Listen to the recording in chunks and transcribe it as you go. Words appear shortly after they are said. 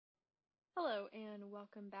Hello, and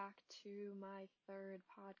welcome back to my third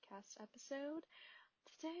podcast episode.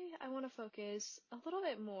 Today, I want to focus a little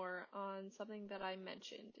bit more on something that I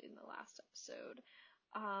mentioned in the last episode.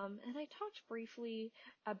 And I talked briefly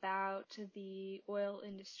about the oil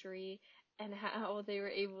industry and how they were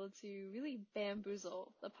able to really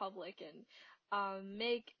bamboozle the public and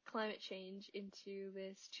make climate change into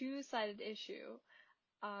this two-sided issue.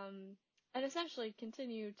 Um, and essentially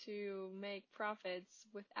continue to make profits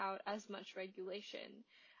without as much regulation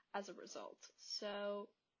as a result. So,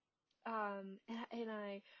 and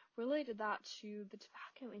I related that to the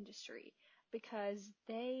tobacco industry because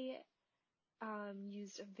they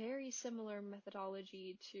used a very similar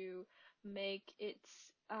methodology to make it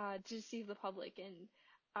to deceive the public and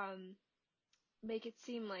um, make it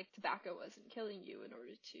seem like tobacco wasn't killing you in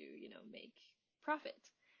order to, make profit.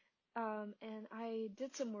 And I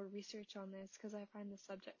did some more research on this because I find the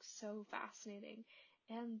subject so fascinating.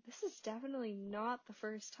 And this is definitely not the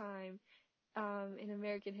first time in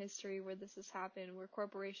American history where this has happened, where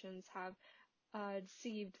corporations have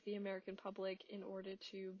deceived the American public in order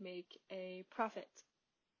to make a profit.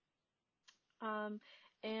 Um,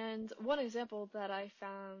 and one example that I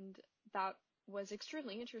found that was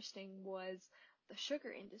extremely interesting was the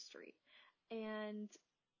sugar industry. And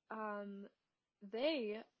um,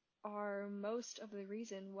 they are most of the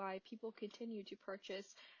reason why people continue to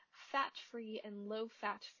purchase fat-free and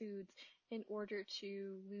low-fat foods in order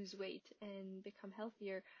to lose weight and become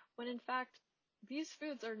healthier, when in fact, these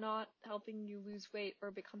foods are not helping you lose weight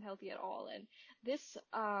or become healthy at all. And this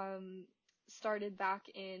started back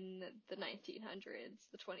in the 1900s,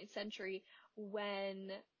 the 20th century,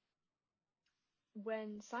 when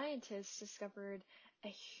scientists discovered a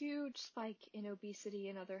huge spike in obesity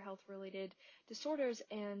and other health-related disorders,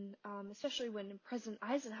 and especially when President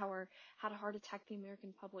Eisenhower had a heart attack, the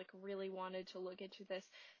American public really wanted to look into this.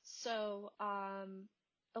 So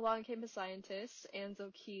along came a scientist, Ansel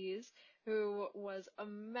Keys, who was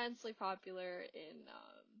immensely popular in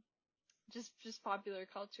just popular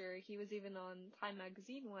culture. He was even on Time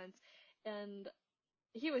magazine once, and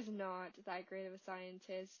he was not that great of a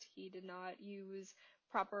scientist. He did not use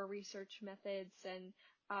proper research methods, and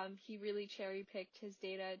he really cherry-picked his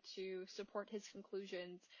data to support his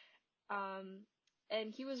conclusions.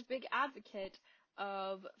 And he was a big advocate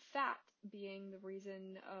of fat being the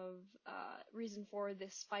reason for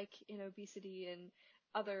this spike in obesity and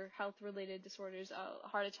other health-related disorders,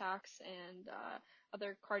 heart attacks, and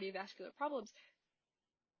other cardiovascular problems,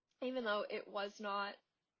 even though it was not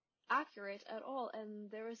accurate at all.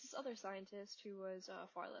 And there was this other scientist who was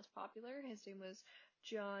far less popular. His name was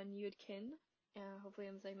John Yudkin. Hopefully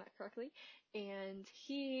I'm saying that correctly. And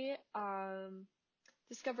he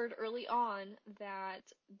discovered early on that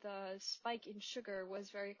the spike in sugar was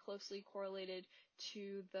very closely correlated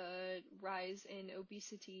to the rise in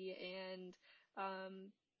obesity and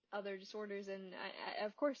other disorders. And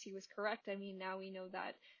of course he was correct. I mean, now we know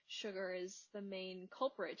that sugar is the main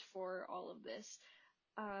culprit for all of this.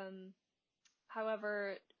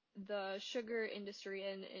 However, the sugar industry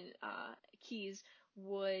and Keys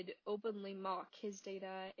would openly mock his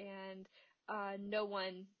data, and no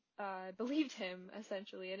one believed him,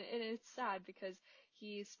 essentially. And it's sad because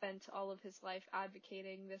he spent all of his life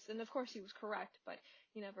advocating this, and of course he was correct, but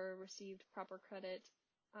he never received proper credit.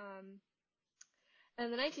 And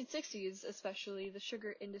in the 1960s, especially, the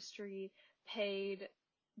sugar industry paid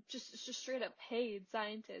just straight up paid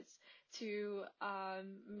scientists to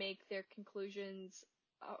make their conclusions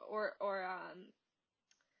or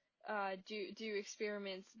do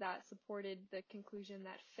experiments that supported the conclusion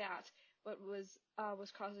that fat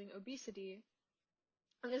was causing obesity.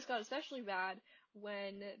 And this got especially bad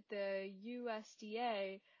when the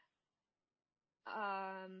USDA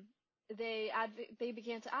they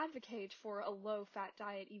began to advocate for a low-fat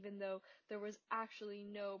diet, even though there was actually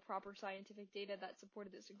no proper scientific data that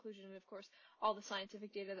supported this conclusion. And of course, all the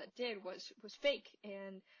scientific data that did was fake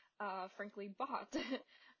and, frankly, bought.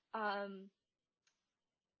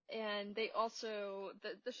 And they also,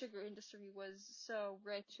 the sugar industry was so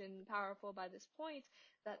rich and powerful by this point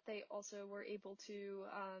that they also were able to,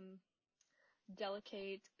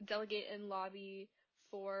 delegate and lobby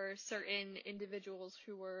for certain individuals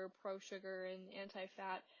who were pro-sugar and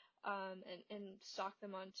anti-fat, and stalk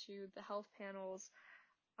them onto the health panels.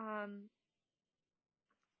 Um,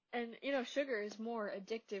 and, sugar is more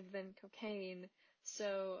addictive than cocaine,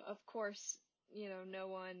 so, of course, no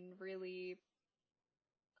one really,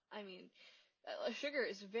 I mean, sugar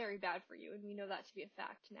is very bad for you, and we know that to be a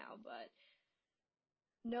fact now, but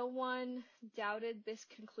no one doubted this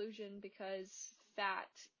conclusion because fat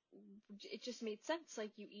it just made sense.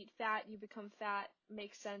 Like, you eat fat, you become fat,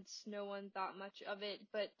 makes sense. No one thought much of it.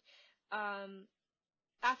 But um,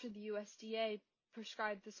 after the USDA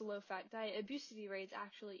prescribed this low-fat diet, obesity rates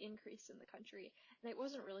actually increased in the country, and it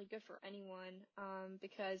wasn't really good for anyone,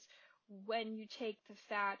 because when you take the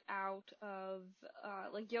fat out of,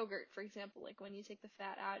 like yogurt, for example, like when you take the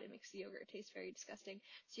fat out, it makes the yogurt taste very disgusting.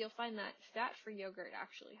 So you'll find that fat-free yogurt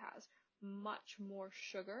actually has much more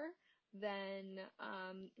sugar than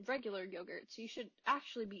regular yogurt. So you should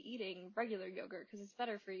actually be eating regular yogurt because it's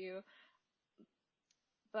better for you.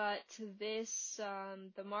 But this,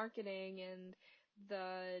 the marketing and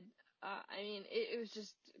the, I mean, it was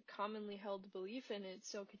just commonly held belief, and it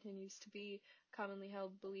still continues to be commonly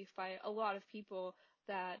held belief by a lot of people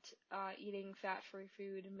that eating fat-free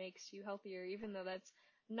food makes you healthier, even though that's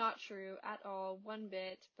not true at all, one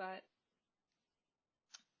bit. But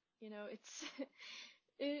it's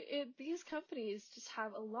these companies just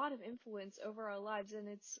have a lot of influence over our lives, and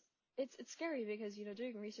it's scary because,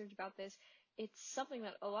 doing research about this, it's something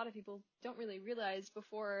that a lot of people don't really realize.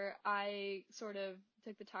 Before I sort of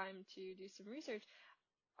took the time to do some research,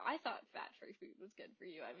 I thought fat-free food was good for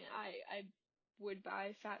you. I mean, I would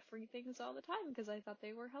buy fat-free things all the time because I thought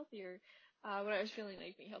they were healthier, when I was feeling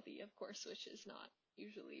like being healthy, of course, which is not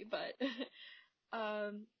usually, but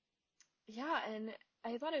um, yeah, and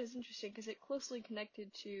I thought it was interesting because it closely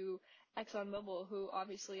connected to ExxonMobil, who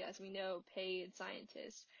obviously, as we know, paid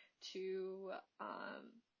scientists to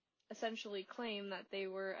essentially claim that they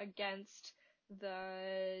were against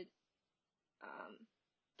the um,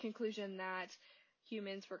 conclusion that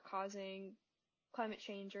humans were causing climate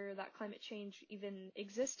change, or that climate change even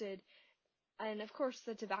existed. And of course,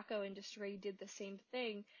 the tobacco industry did the same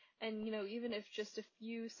thing. And, even if just a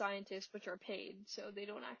few scientists, which are paid, so they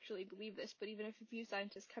don't actually believe this, but even if a few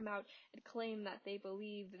scientists come out and claim that they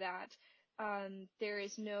believe that there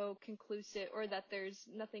is no conclusive, or that there's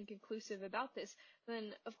nothing conclusive about this,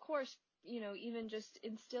 then of course, even just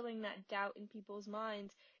instilling that doubt in people's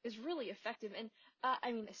minds is really effective. And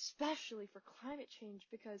I mean, especially for climate change,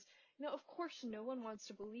 because, of course, no one wants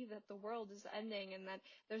to believe that the world is ending and that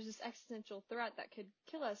there's this existential threat that could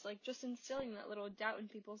kill us. Like, just instilling that little doubt in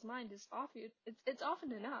people's mind is often, it's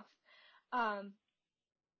often enough. Um,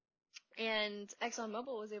 and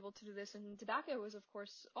ExxonMobil was able to do this, and tobacco was, of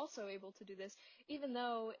course, also able to do this, even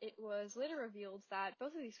though it was later revealed that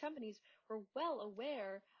both of these companies were well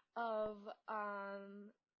aware of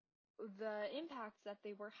the impacts that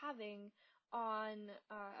they were having on,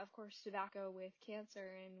 of course, tobacco with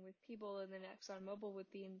cancer and with people, and then ExxonMobil with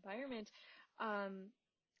the environment.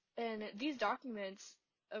 And these documents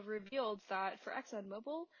revealed that for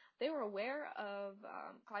ExxonMobil, they were aware of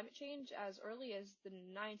climate change as early as the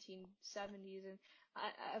 1970s. And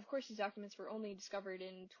of course, these documents were only discovered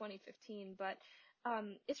in 2015. But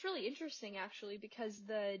it's really interesting, actually, because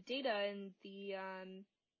the data and the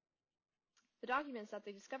documents that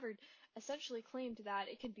they discovered essentially claimed that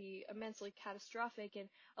it could be immensely catastrophic, and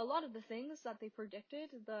a lot of the things that they predicted,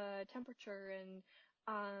 the temperature and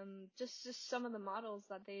just some of the models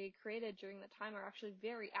that they created during the time, are actually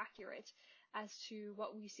very accurate as to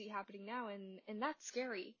what we see happening now, and that's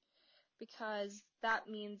scary, because that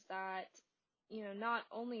means that, not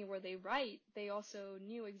only were they right, they also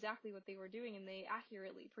knew exactly what they were doing, and they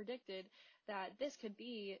accurately predicted that this could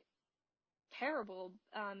be terrible,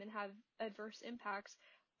 and have adverse impacts.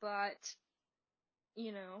 But,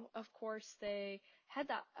 of course, they had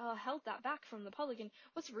that held that back from the public. And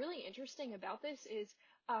what's really interesting about this is,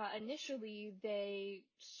 initially they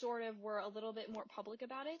sort of were a little bit more public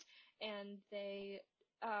about it, and they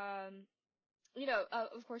um,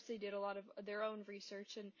 of course, they did a lot of their own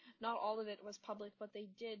research, and not all of it was public, but they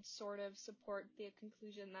did sort of support the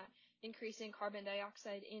conclusion that increasing carbon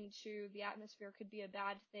dioxide into the atmosphere could be a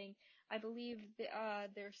bad thing. I believe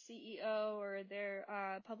their CEO, or their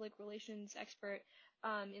public relations expert,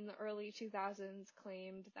 in the early 2000s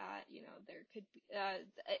claimed that, there could be,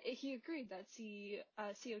 he agreed that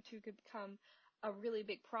CO2 could become a really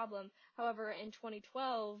big problem. However, in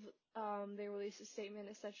 2012, they released a statement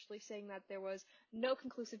essentially saying that there was no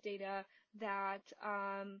conclusive data, that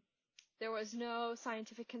there was no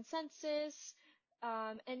scientific consensus,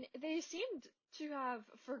 and they seemed to have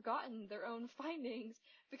forgotten their own findings,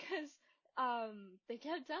 because they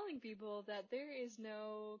kept telling people that there is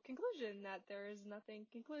no conclusion, that there is nothing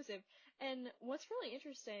conclusive. And what's really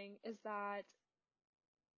interesting is that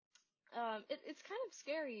it's kind of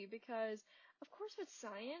scary, because, of course, with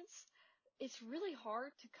science, it's really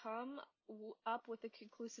hard to come up with a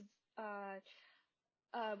conclusive,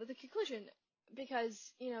 with a conclusion,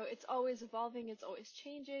 because, it's always evolving, it's always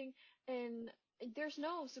changing, and there's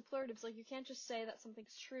no superlatives. Like, you can't just say that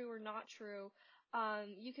something's true or not true.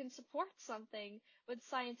 You can support something with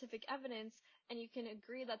scientific evidence, and you can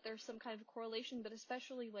agree that there's some kind of correlation, but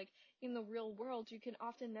especially like in the real world, you can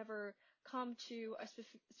often never come to a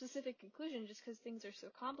specific conclusion just because things are so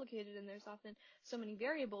complicated and there's often so many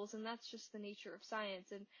variables, and that's just the nature of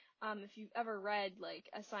science. And if you've ever read like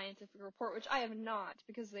a scientific report, which I have not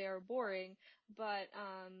because they are boring, but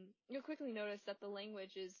you'll quickly notice that the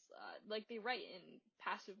language is like they write in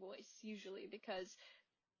passive voice usually because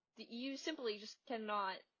you simply just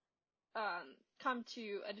cannot come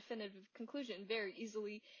to a definitive conclusion very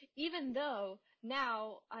easily, even though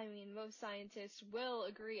now, I mean, most scientists will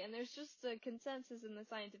agree, and there's just a consensus in the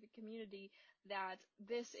scientific community that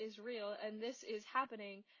this is real and this is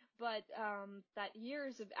happening, but that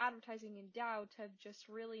years of advertising and doubt have just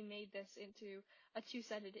really made this into a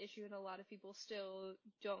two-sided issue, and a lot of people still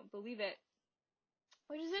don't believe it,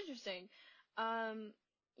 which is interesting. Um,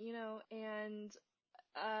 and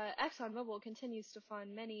ExxonMobil continues to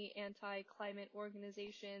fund many anti-climate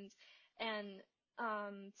organizations and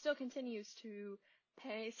still continues to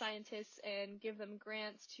pay scientists and give them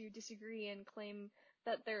grants to disagree and claim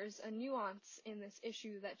that there's a nuance in this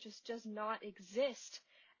issue that just does not exist.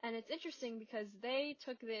 And it's interesting because they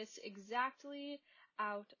took this exactly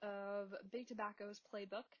out of Big Tobacco's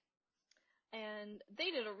playbook. And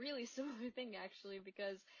they did a really similar thing, actually,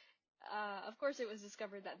 because of course, it was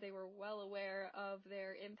discovered that they were well aware of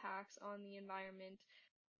their impacts on the environment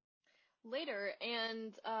later,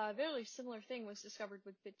 and a very similar thing was discovered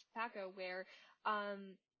with Big Tobacco, where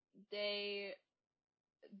they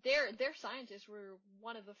their scientists were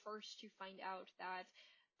one of the first to find out that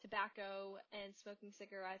tobacco and smoking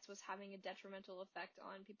cigarettes was having a detrimental effect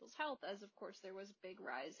on people's health, as of course there was a big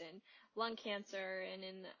rise in lung cancer and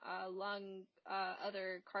in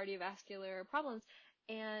other cardiovascular problems.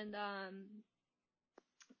 And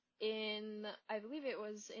I believe it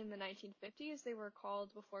was in the 1950s, they were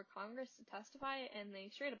called before Congress to testify, and they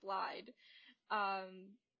straight up lied.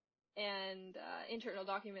 Um, and internal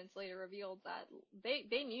documents later revealed that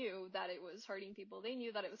they knew that it was hurting people, they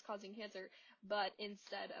knew that it was causing cancer, but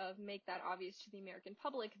instead of make that obvious to the American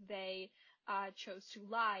public, they chose to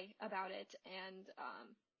lie about it, and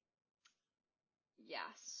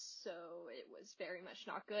so it was very much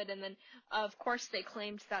not good. And then, of course, they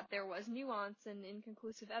claimed that there was nuance and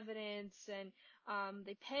inconclusive evidence, and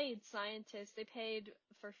they paid scientists, they paid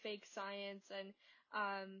for fake science, and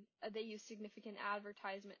they used significant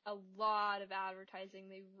advertisement, a lot of advertising.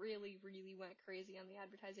 They really, really went crazy on the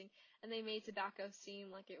advertising, and they made tobacco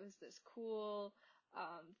seem like it was this cool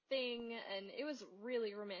thing, and it was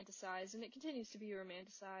really romanticized, and it continues to be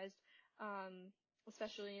romanticized.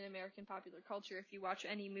 Especially in American popular culture. If you watch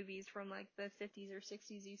any movies from like the 50s or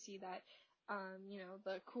 60s, you see that,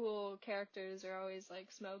 the cool characters are always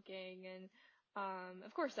like smoking, and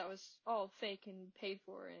of course that was all fake and paid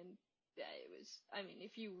for, and it was, I mean,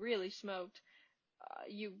 if you really smoked,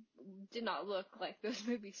 you did not look like those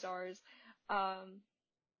movie stars.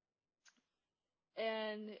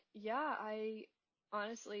 And yeah, I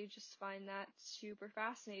honestly just find that super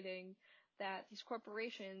fascinating that these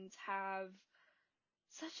corporations have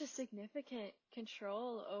such a significant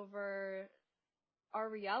control over our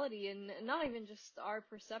reality, and not even just our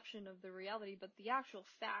perception of the reality, but the actual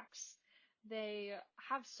facts. They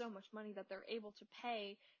have so much money that they're able to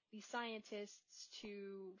pay these scientists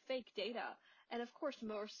to fake data. And of course,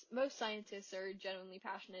 most scientists are genuinely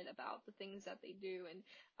passionate about the things that they do, and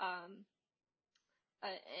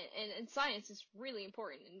science is really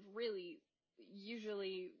important and really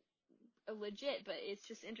usually legit, but it's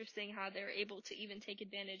just interesting how they're able to even take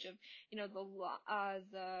advantage of,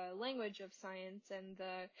 the language of science and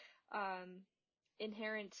the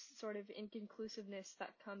inherent sort of inconclusiveness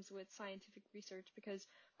that comes with scientific research, because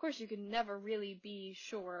of course you can never really be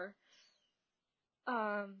sure.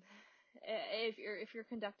 If you're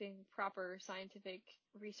conducting proper scientific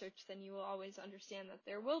research, then you will always understand that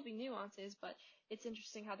there will be nuances, but it's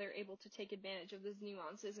interesting how they're able to take advantage of those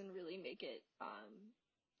nuances and really make it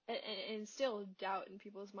and instill doubt in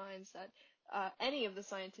people's minds that any of the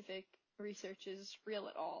scientific research is real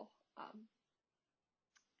at all.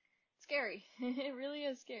 It's scary. It really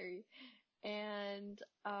is scary. And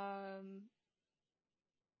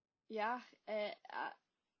yeah,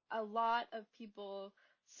 a lot of people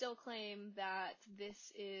still claim that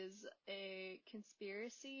this is a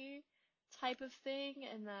conspiracy type of thing,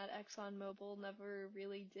 and that ExxonMobil never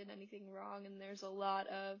really did anything wrong, and there's a lot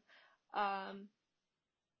of um,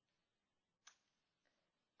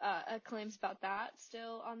 claims about that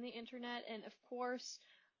still on the internet, and of course,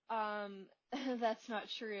 that's not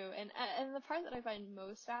true. And the part that I find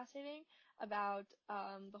most fascinating about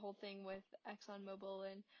the whole thing with ExxonMobil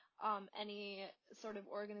and any sort of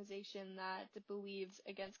organization that believes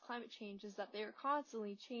against climate change is that they are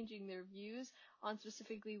constantly changing their views on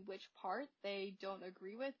specifically which part they don't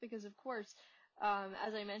agree with, because of course,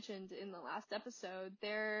 as I mentioned in the last episode,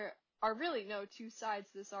 there are really no two sides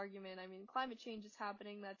to this argument. I mean, climate change is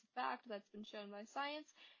happening, that's a fact, that's been shown by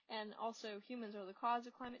science, and also humans are the cause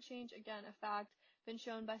of climate change, again, a fact, been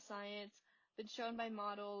shown by science, been shown by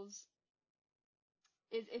models.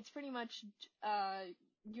 It's pretty much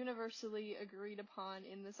universally agreed upon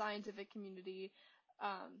in the scientific community,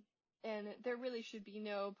 and there really should be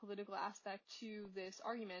no political aspect to this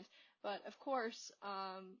argument, but of course,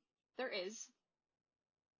 there is.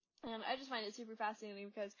 And I just find it super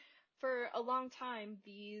fascinating because for a long time,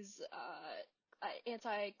 these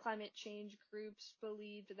anti-climate change groups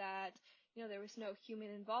believed that, there was no human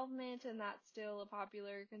involvement, and that's still a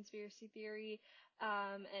popular conspiracy theory.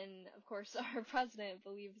 And of course, our president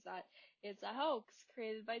believes that it's a hoax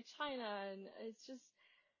created by China, and it's just,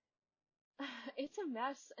 it's a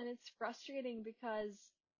mess, and it's frustrating because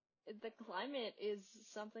the climate is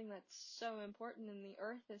something that's so important, and the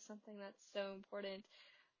earth is something that's so important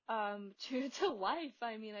to life.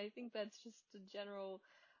 I mean, I think that's just a general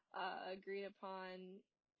agreed upon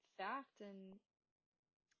fact, and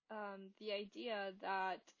the idea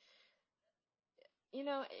that,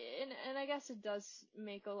 and I guess it does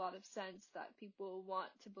make a lot of sense that people want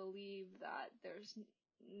to believe that there's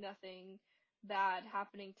nothing bad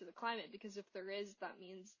happening to the climate, because if there is,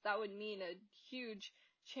 that would mean a huge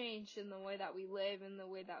change in the way that we live, in the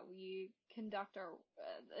way that we conduct our,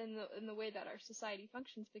 in the way that our society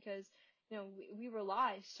functions, because, we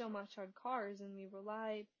rely so much on cars, and we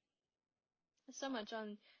rely so much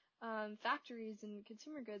on factories and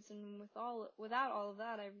consumer goods, and without all of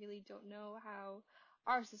that, I really don't know how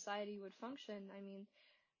our society would function. I mean,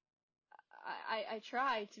 I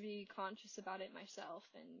try to be conscious about it myself,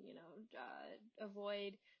 and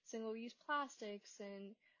avoid single-use plastics,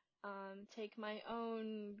 and take my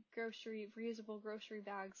own reusable grocery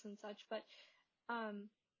bags and such, but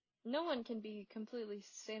no one can be completely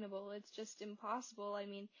sustainable. It's just impossible. I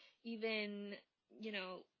mean, even,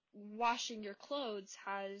 washing your clothes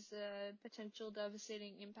has a potential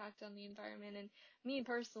devastating impact on the environment. And me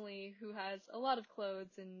personally, who has a lot of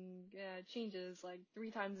clothes and changes like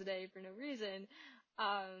 3 times a day for no reason,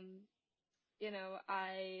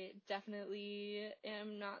 I definitely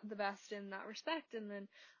am not the best in that respect. And then,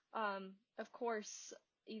 of course,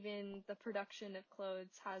 even the production of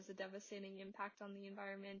clothes has a devastating impact on the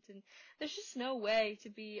environment, and there's just no way to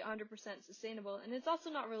be 100% sustainable. And it's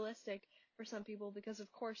also not realistic for some people, because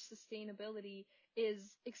of course sustainability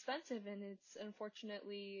is expensive, and it's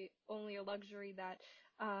unfortunately only a luxury that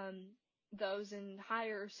those in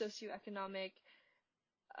higher socioeconomic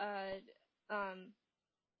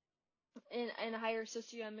in a higher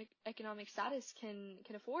socioeconomic status can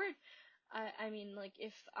afford. I mean, like,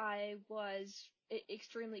 if I was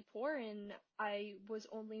extremely poor and I was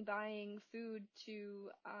only buying food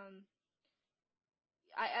to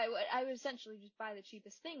I would essentially just buy the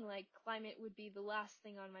cheapest thing. Like, climate would be the last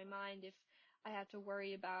thing on my mind if I had to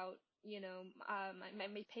worry about,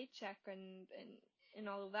 my paycheck and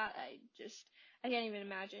all of that. I can't even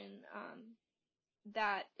imagine,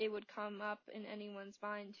 that it would come up in anyone's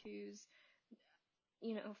mind who's,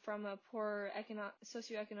 from a poor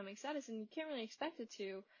socioeconomic status, and you can't really expect it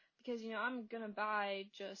to, because, I'm gonna buy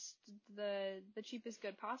just the cheapest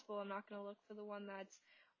good possible. I'm not gonna look for the one that's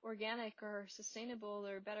organic or sustainable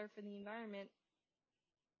or better for the environment.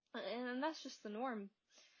 And that's just the norm.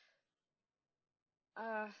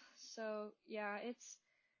 So yeah,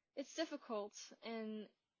 it's difficult, and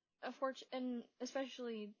and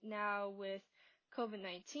especially now with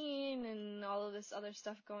COVID-19 and all of this other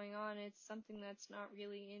stuff going on, it's something that's not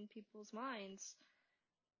really in people's minds.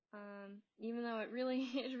 Even though it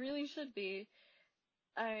really should be.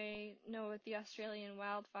 I know with the Australian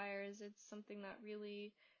wildfires, it's something that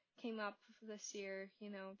really came up this year,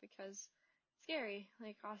 because it's scary,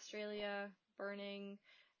 like Australia burning,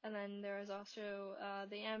 and then there was also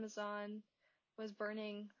the Amazon was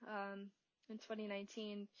burning in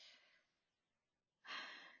 2019.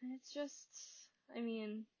 It's just, I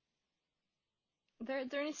mean,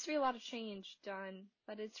 there needs to be a lot of change done,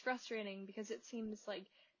 but it's frustrating because it seems like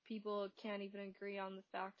people can't even agree on the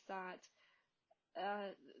fact that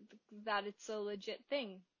that it's a legit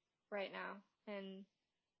thing right now. And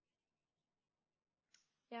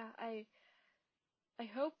yeah, I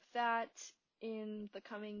hope that in the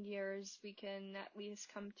coming years we can at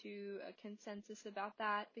least come to a consensus about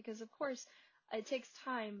that, because of course it takes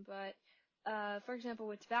time, but for example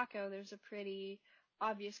with tobacco, there's a pretty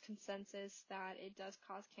obvious consensus that it does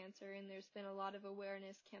cause cancer, and there's been a lot of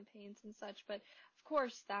awareness campaigns and such, but of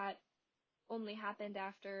course that only happened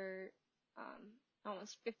after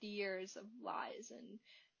almost 50 years of lies and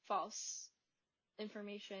false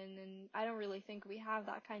information, and I don't really think we have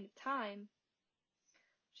that kind of time,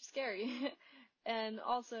 which is scary. And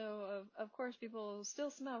also, of course, people still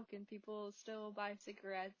smoke and people still buy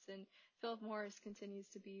cigarettes, and Philip Morris continues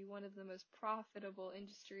to be one of the most profitable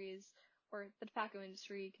industries, or the tobacco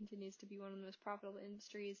industry continues to be one of the most profitable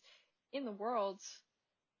industries in the world.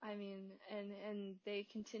 I mean, and they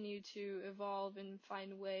continue to evolve and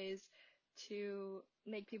find ways to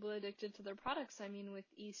make people addicted to their products. I mean, with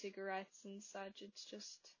e-cigarettes and such, it's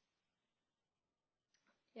just,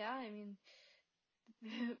 yeah, I mean,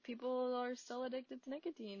 people are still addicted to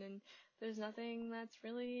nicotine, and there's nothing that's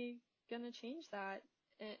really gonna change that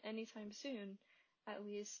anytime soon, at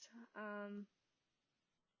least.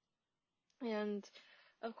 And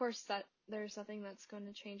of course, that there's nothing that's going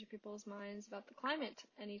to change people's minds about the climate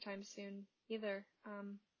anytime soon either.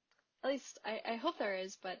 At least I hope there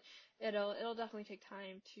is, but it'll definitely take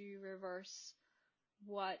time to reverse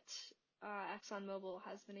what ExxonMobil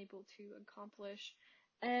has been able to accomplish.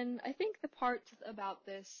 And I think the part about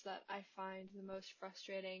this that I find the most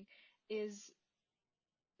frustrating is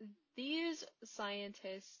these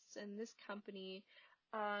scientists and this company,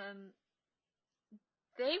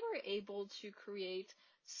 they were able to create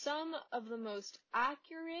some of the most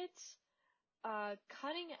accurate,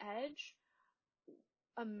 cutting edge,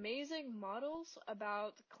 amazing models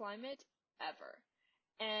about climate ever.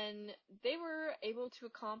 And they were able to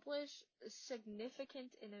accomplish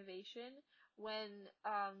significant innovation when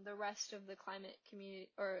the rest of the climate community,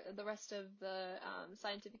 or the rest of the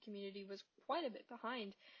scientific community, was quite a bit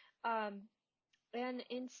behind. And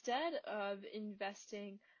instead of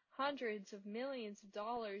investing hundreds of millions of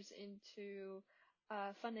dollars into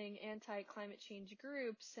funding anti-climate change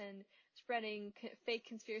groups and spreading fake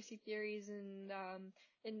conspiracy theories and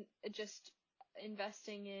just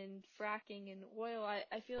investing in fracking and oil,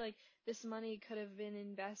 I feel like this money could have been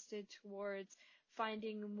invested towards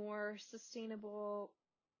finding more sustainable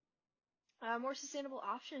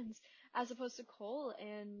options as opposed to coal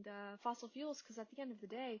and fossil fuels, because at the end of the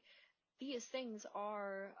day, these things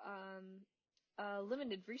are a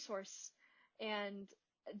limited resource, and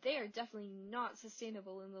they are definitely not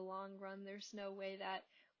sustainable in the long run. There's no way that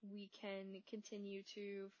we can continue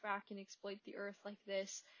to frack and exploit the earth like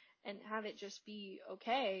this and have it just be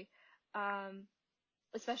okay.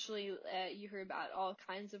 Especially you hear about all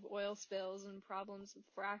kinds of oil spills and problems with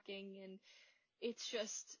fracking, and it's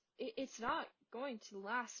just, it's not going to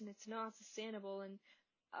last, and it's not sustainable. And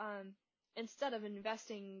instead of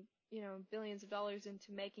investing billions of dollars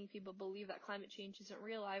into making people believe that climate change isn't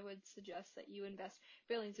real, I would suggest that you invest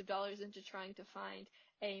billions of dollars into trying to find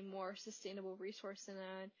a more sustainable resource and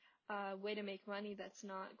a way to make money that's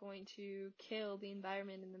not going to kill the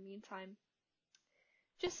environment in the meantime.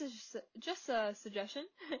 Just a suggestion.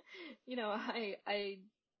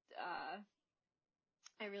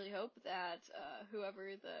 I really hope that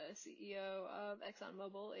whoever the CEO of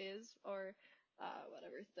ExxonMobil is, or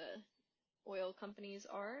whatever the oil companies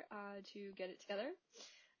are, to get it together.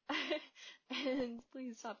 And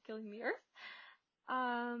please stop killing the earth.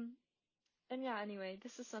 And yeah, anyway,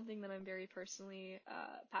 this is something that I'm very personally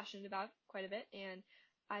passionate about quite a bit, and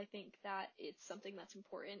I think that it's something that's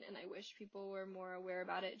important, and I wish people were more aware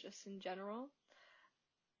about it just in general.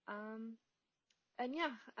 And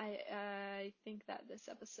yeah, I think that this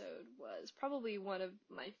episode was probably one of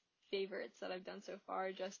my favorites that I've done so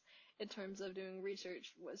far, just in terms of doing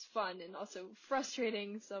research. Was fun and also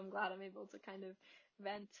frustrating, so I'm glad I'm able to kind of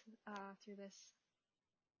vent through this.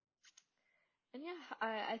 And yeah,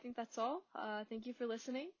 I think that's all. Thank you for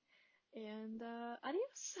listening, and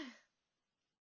adios.